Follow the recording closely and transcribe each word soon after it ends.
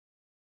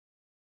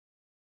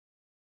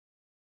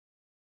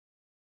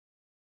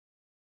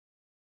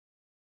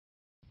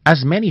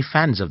As many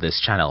fans of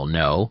this channel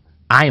know,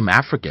 I am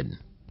African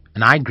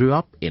and I grew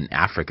up in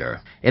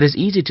Africa. It is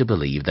easy to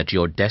believe that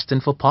you're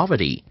destined for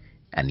poverty,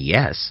 and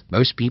yes,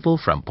 most people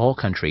from poor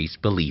countries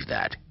believe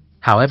that.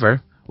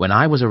 However, when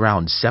I was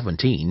around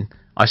 17,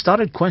 I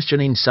started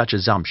questioning such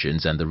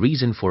assumptions, and the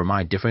reason for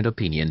my different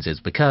opinions is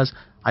because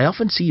I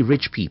often see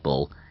rich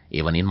people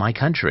even in my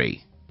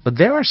country. But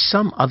there are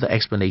some other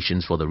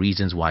explanations for the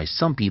reasons why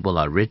some people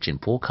are rich in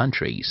poor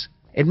countries.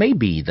 It may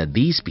be that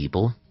these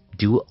people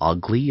do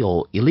ugly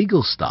or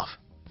illegal stuff.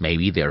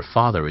 Maybe their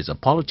father is a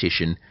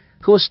politician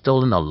who has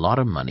stolen a lot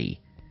of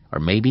money, or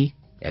maybe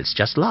it's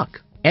just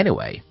luck.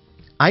 Anyway,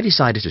 I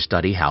decided to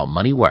study how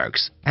money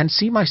works and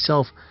see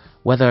myself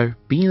whether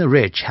being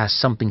rich has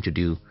something to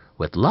do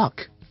with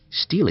luck,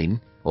 stealing,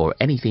 or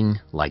anything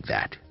like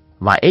that.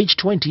 By age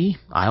 20,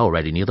 I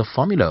already knew the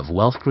formula of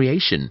wealth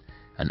creation,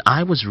 and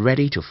I was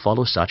ready to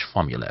follow such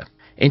formula.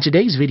 In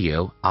today's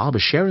video, I'll be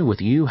sharing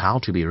with you how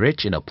to be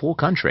rich in a poor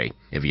country.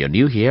 If you're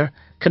new here,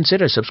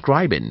 consider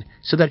subscribing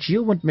so that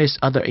you won't miss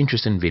other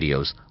interesting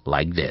videos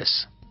like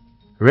this.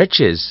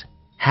 Riches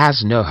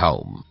has no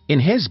home.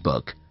 In his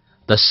book,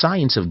 The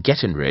Science of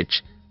Getting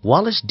Rich,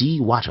 Wallace D.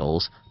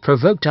 Wattles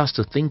provoked us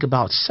to think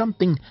about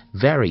something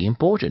very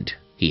important.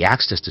 He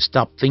asked us to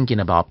stop thinking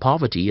about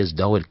poverty as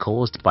though it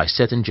caused by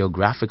certain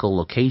geographical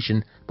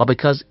location, but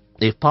because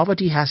if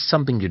poverty has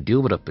something to do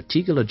with a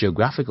particular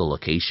geographical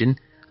location,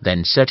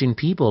 then certain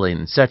people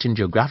in certain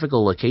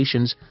geographical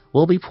locations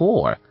will be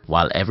poor,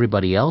 while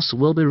everybody else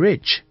will be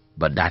rich.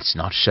 But that's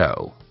not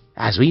so.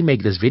 As we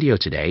make this video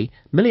today,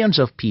 millions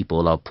of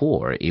people are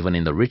poor even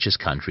in the richest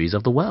countries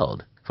of the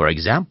world. For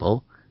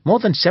example, more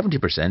than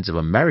 70% of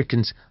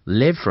Americans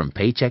live from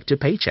paycheck to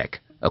paycheck,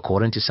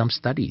 according to some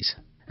studies.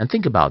 And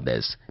think about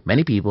this,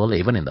 many people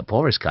even in the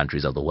poorest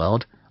countries of the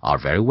world are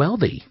very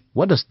wealthy.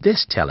 What does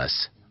this tell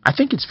us? I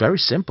think it's very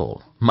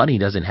simple. Money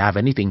doesn't have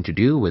anything to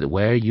do with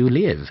where you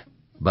live.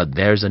 But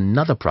there's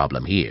another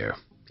problem here.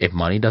 If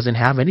money doesn't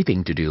have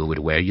anything to do with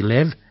where you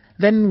live,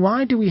 then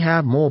why do we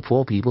have more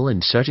poor people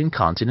in certain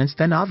continents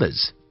than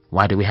others?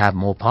 Why do we have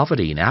more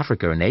poverty in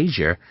Africa and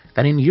Asia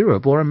than in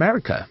Europe or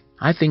America?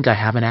 I think I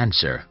have an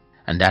answer,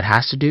 and that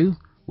has to do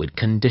with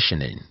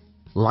conditioning.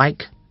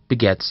 Like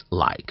begets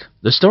like.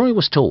 The story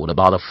was told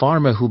about a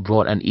farmer who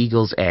brought an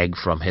eagle's egg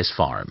from his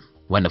farm.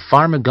 When the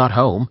farmer got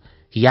home,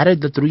 he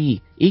added the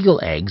 3 eagle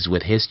eggs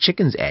with his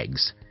chicken's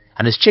eggs,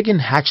 and his chicken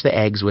hatched the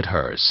eggs with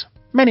hers.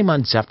 Many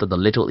months after the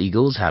little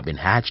eagles have been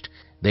hatched,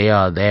 they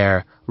are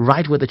there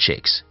right with the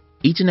chicks,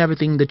 eating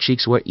everything the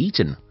chicks were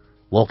eating,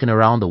 walking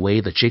around the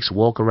way the chicks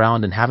walk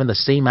around and having the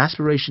same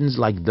aspirations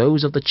like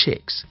those of the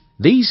chicks.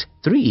 These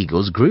 3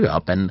 eagles grew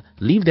up and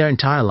lived their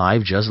entire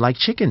life just like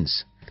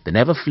chickens. They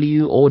never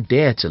flew or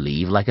dared to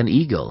leave like an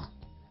eagle.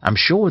 I'm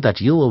sure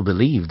that you will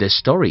believe this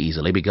story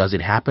easily because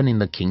it happened in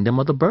the kingdom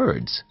of the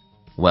birds.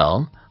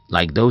 Well,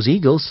 like those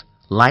eagles,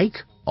 like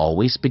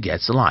always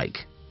begets like,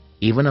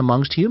 even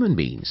amongst human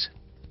beings.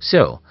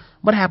 So,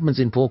 what happens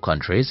in poor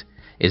countries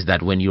is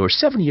that when you're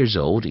 7 years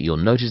old, you'll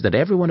notice that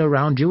everyone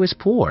around you is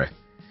poor.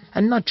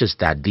 And not just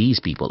that these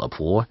people are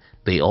poor,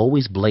 they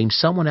always blame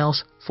someone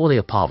else for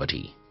their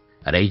poverty.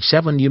 At age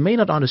 7, you may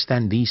not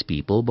understand these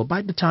people, but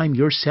by the time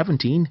you're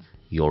 17,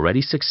 you're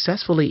already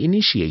successfully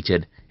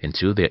initiated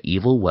into their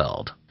evil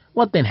world.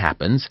 What then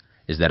happens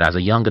is that as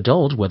a young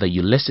adult, whether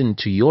you listen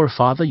to your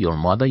father, your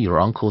mother, your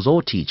uncles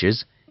or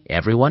teachers,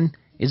 everyone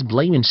is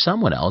blaming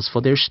someone else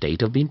for their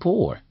state of being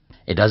poor.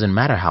 It doesn't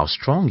matter how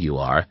strong you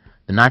are,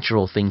 the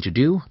natural thing to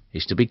do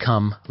is to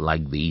become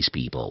like these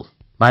people.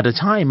 By the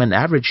time an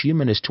average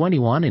human is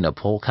 21 in a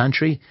poor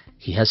country,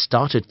 he has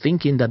started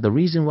thinking that the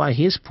reason why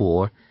he is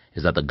poor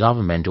is that the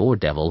government or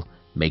devil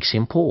makes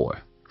him poor.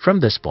 From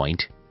this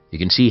point, you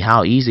can see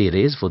how easy it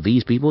is for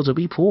these people to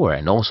be poor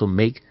and also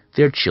make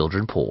their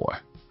children poor.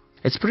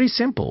 It's pretty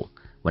simple.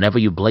 Whenever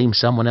you blame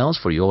someone else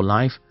for your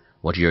life,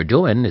 what you're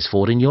doing is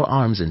folding your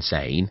arms and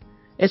saying,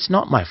 "It's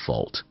not my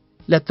fault.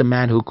 Let the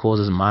man who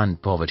causes man's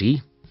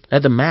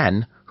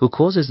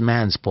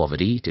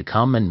poverty to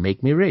come and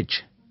make me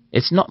rich.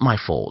 It's not my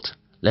fault.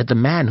 Let the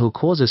man who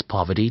causes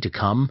poverty to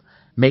come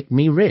make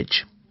me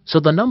rich." So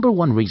the number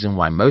one reason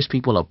why most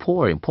people are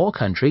poor in poor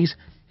countries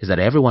is that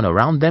everyone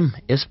around them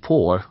is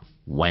poor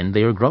when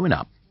they are growing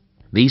up.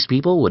 These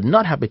people would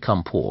not have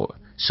become poor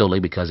solely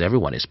because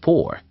everyone is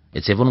poor.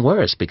 It's even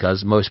worse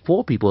because most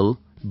poor people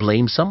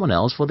blame someone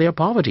else for their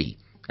poverty,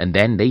 and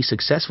then they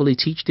successfully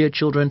teach their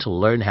children to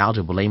learn how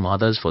to blame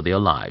others for their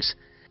lives.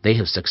 They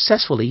have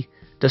successfully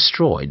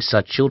destroyed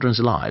such children's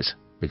lives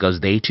because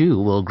they too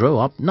will grow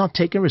up not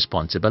taking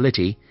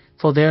responsibility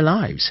for their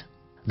lives.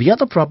 The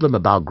other problem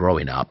about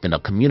growing up in a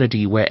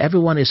community where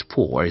everyone is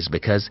poor is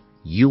because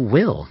you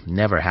will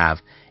never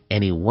have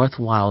any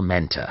worthwhile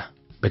mentor.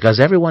 Because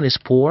everyone is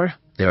poor,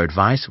 their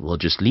advice will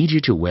just lead you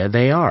to where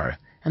they are,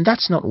 and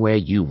that's not where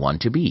you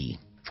want to be.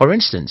 For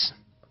instance,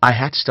 I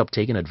had to stop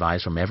taking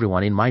advice from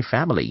everyone in my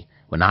family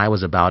when I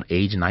was about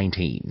age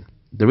 19.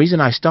 The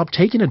reason I stopped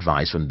taking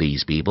advice from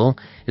these people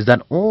is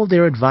that all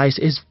their advice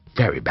is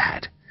very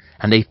bad,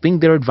 and they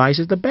think their advice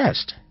is the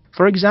best.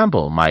 For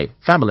example, my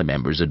family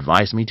members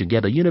advise me to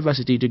get a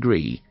university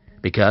degree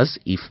because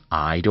if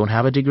I don't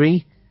have a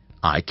degree,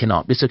 I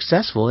cannot be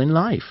successful in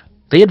life.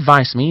 They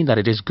advise me that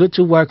it is good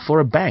to work for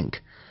a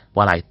bank,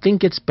 while I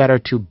think it's better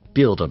to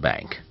build a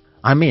bank.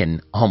 I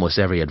mean, almost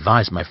every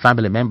advice my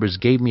family members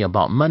gave me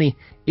about money,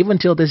 even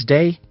till this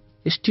day,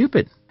 is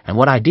stupid. And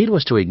what I did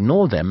was to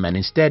ignore them and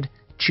instead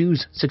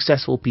choose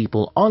successful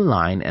people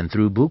online and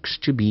through books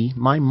to be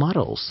my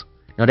models.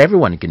 Not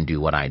everyone can do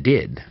what I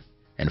did.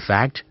 In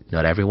fact,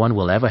 not everyone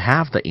will ever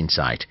have the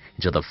insight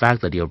into the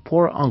fact that your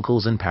poor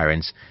uncles and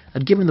parents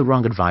had given the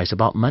wrong advice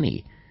about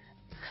money.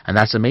 And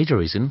that's a major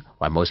reason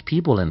why most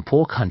people in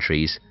poor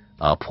countries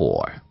are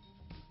poor.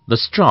 The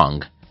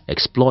strong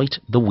exploit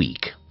the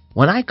weak.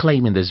 When I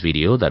claim in this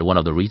video that one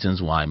of the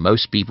reasons why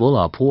most people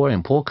are poor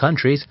in poor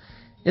countries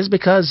is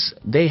because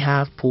they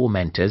have poor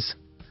mentors,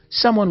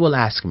 someone will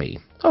ask me,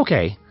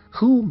 okay,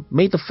 who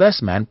made the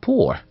first man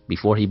poor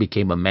before he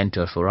became a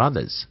mentor for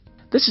others?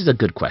 This is a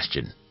good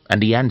question,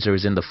 and the answer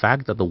is in the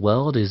fact that the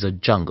world is a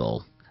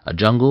jungle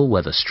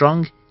where the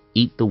strong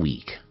eat the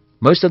weak.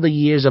 Most of the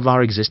years of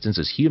our existence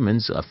as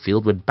humans are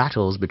filled with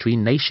battles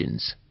between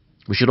nations.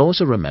 We should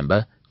also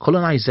remember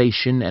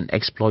colonization and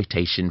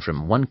exploitation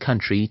from one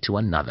country to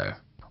another.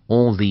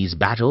 All these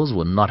battles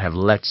would not have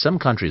left some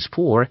countries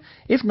poor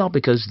if not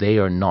because they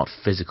are not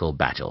physical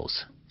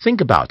battles.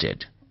 Think about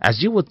it,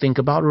 as you would think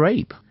about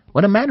rape.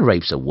 When a man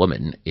rapes a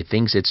woman, he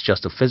thinks it's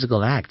just a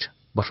physical act,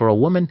 but for a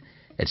woman,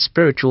 it's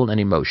spiritual and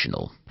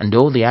emotional. And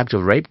though the act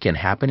of rape can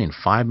happen in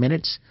 5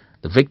 minutes,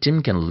 the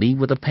victim can live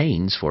with the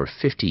pains for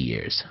 50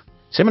 years.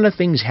 Similar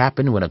things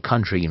happen when a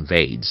country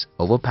invades,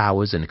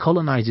 overpowers and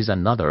colonizes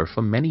another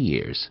for many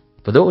years.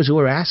 For those who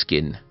are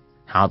asking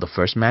how the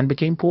first man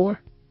became poor,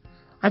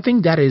 I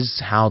think that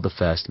is how the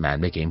first man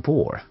became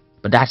poor.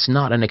 But that's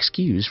not an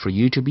excuse for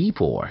you to be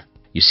poor.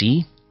 You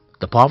see,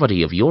 the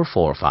poverty of your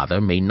forefather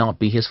may not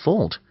be his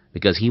fault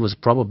because he was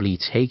probably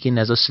taken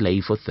as a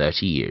slave for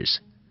 30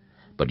 years.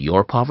 But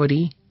your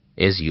poverty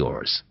is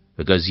yours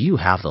because you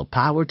have the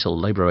power to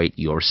liberate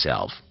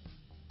yourself.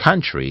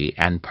 Country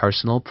and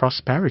personal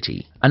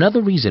prosperity.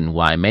 Another reason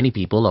why many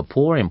people are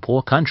poor in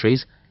poor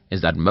countries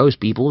is that most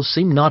people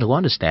seem not to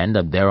understand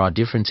that there are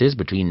differences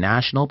between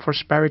national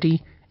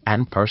prosperity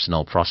and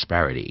personal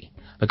prosperity.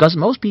 Because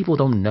most people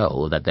don't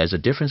know that there's a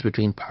difference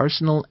between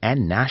personal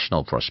and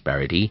national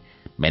prosperity,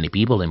 many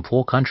people in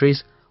poor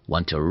countries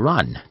want to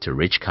run to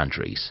rich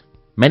countries.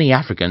 Many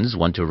Africans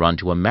want to run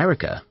to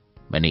America.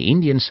 Many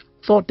Indians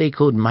thought they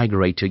could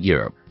migrate to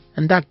Europe.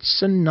 And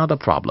that's another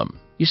problem.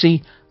 You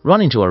see,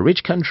 running to a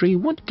rich country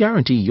won't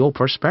guarantee your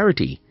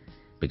prosperity,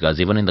 because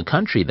even in the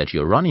country that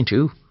you're running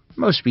to,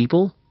 most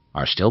people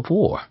are still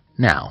poor.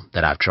 Now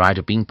that I've tried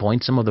to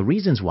pinpoint some of the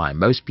reasons why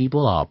most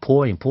people are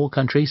poor in poor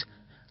countries,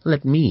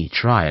 let me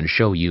try and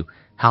show you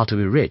how to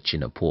be rich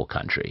in a poor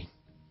country.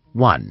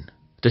 1.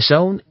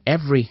 Disown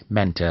every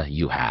mentor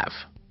you have.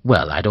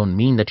 Well, I don't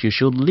mean that you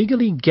should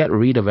legally get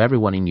rid of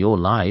everyone in your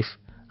life.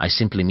 I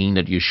simply mean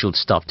that you should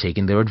stop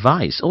taking their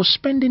advice or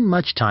spending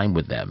much time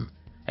with them,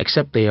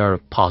 except they are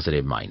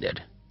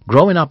positive-minded.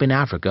 Growing up in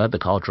Africa, the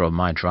culture of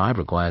my tribe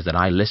requires that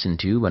I listen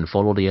to and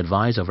follow the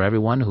advice of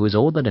everyone who is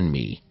older than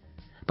me.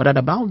 But at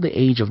about the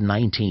age of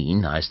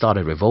 19, I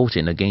started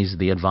revolting against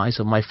the advice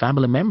of my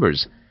family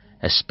members,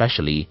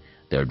 especially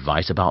their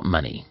advice about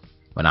money.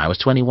 When I was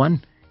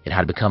 21, it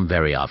had become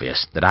very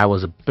obvious that I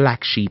was a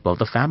black sheep of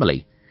the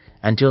family.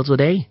 Until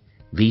today,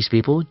 these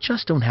people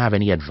just don't have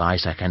any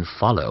advice I can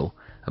follow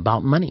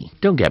about money.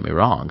 Don't get me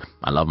wrong,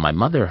 I love my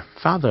mother,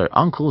 father,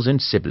 uncles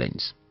and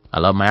siblings. I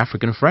love my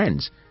African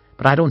friends,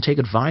 but I don't take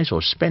advice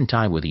or spend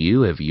time with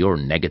you if you're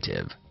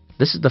negative.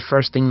 This is the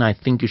first thing I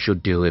think you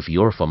should do if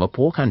you're from a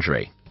poor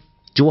country.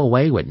 Do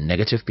away with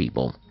negative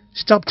people.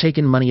 Stop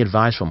taking money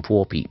advice from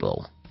poor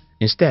people.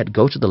 Instead,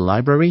 go to the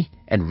library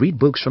and read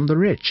books from the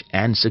rich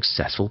and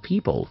successful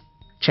people.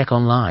 Check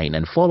online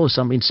and follow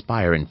some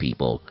inspiring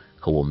people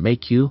who will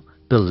make you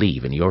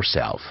believe in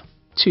yourself.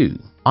 2.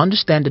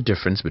 Understand the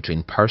difference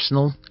between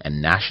personal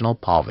and national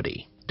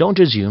poverty. Don't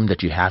assume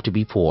that you have to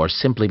be poor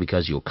simply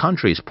because your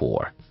country is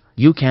poor.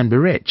 You can be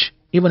rich,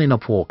 even in a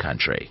poor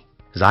country.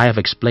 As I have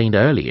explained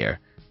earlier,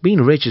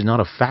 being rich is not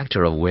a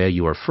factor of where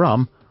you are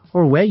from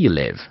or where you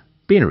live.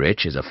 Being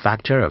rich is a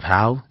factor of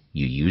how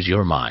you use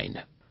your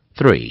mind.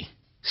 3.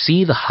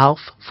 See the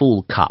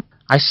half-full cup.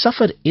 I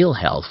suffered ill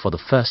health for the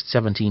first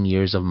 17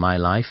 years of my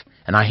life,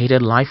 and I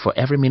hated life for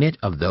every minute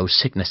of those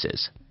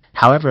sicknesses.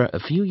 However, a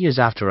few years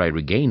after I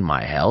regained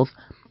my health,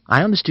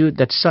 I understood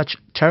that such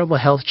terrible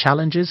health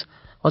challenges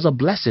was a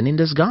blessing in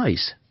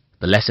disguise.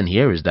 The lesson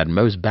here is that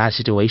most bad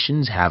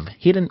situations have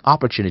hidden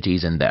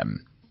opportunities in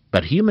them.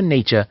 But human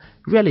nature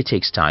really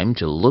takes time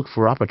to look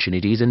for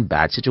opportunities in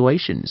bad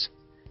situations.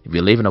 If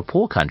you live in a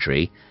poor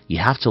country, you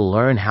have to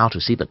learn how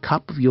to see the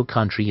cup of your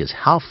country as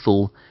half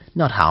full,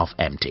 not half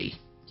empty.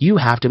 You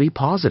have to be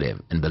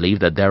positive and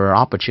believe that there are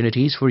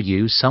opportunities for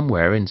you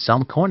somewhere in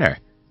some corner.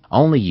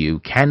 Only you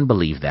can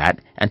believe that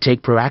and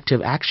take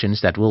proactive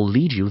actions that will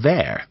lead you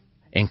there.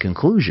 In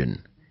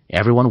conclusion,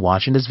 everyone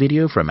watching this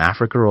video from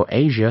Africa or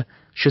Asia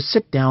should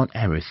sit down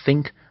and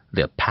rethink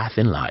their path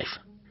in life.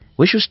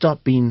 We should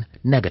stop being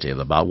negative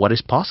about what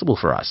is possible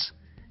for us.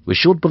 We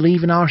should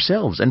believe in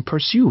ourselves and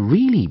pursue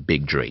really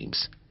big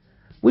dreams.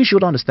 We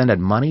should understand that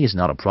money is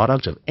not a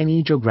product of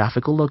any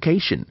geographical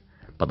location,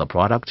 but the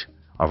product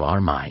of our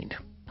mind.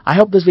 I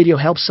hope this video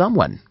helps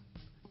someone.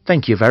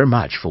 Thank you very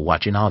much for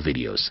watching our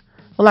videos.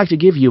 I'd like to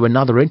give you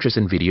another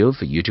interesting video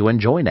for you to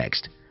enjoy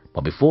next.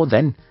 But before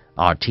then,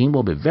 our team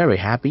will be very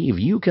happy if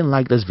you can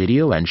like this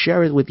video and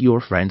share it with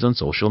your friends on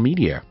social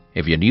media.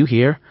 If you're new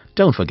here,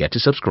 don't forget to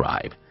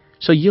subscribe,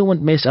 so you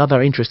won't miss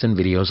other interesting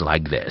videos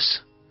like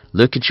this.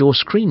 Look at your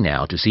screen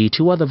now to see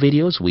 2 other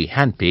videos we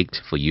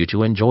handpicked for you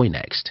to enjoy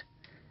next.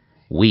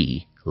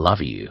 We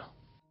love you.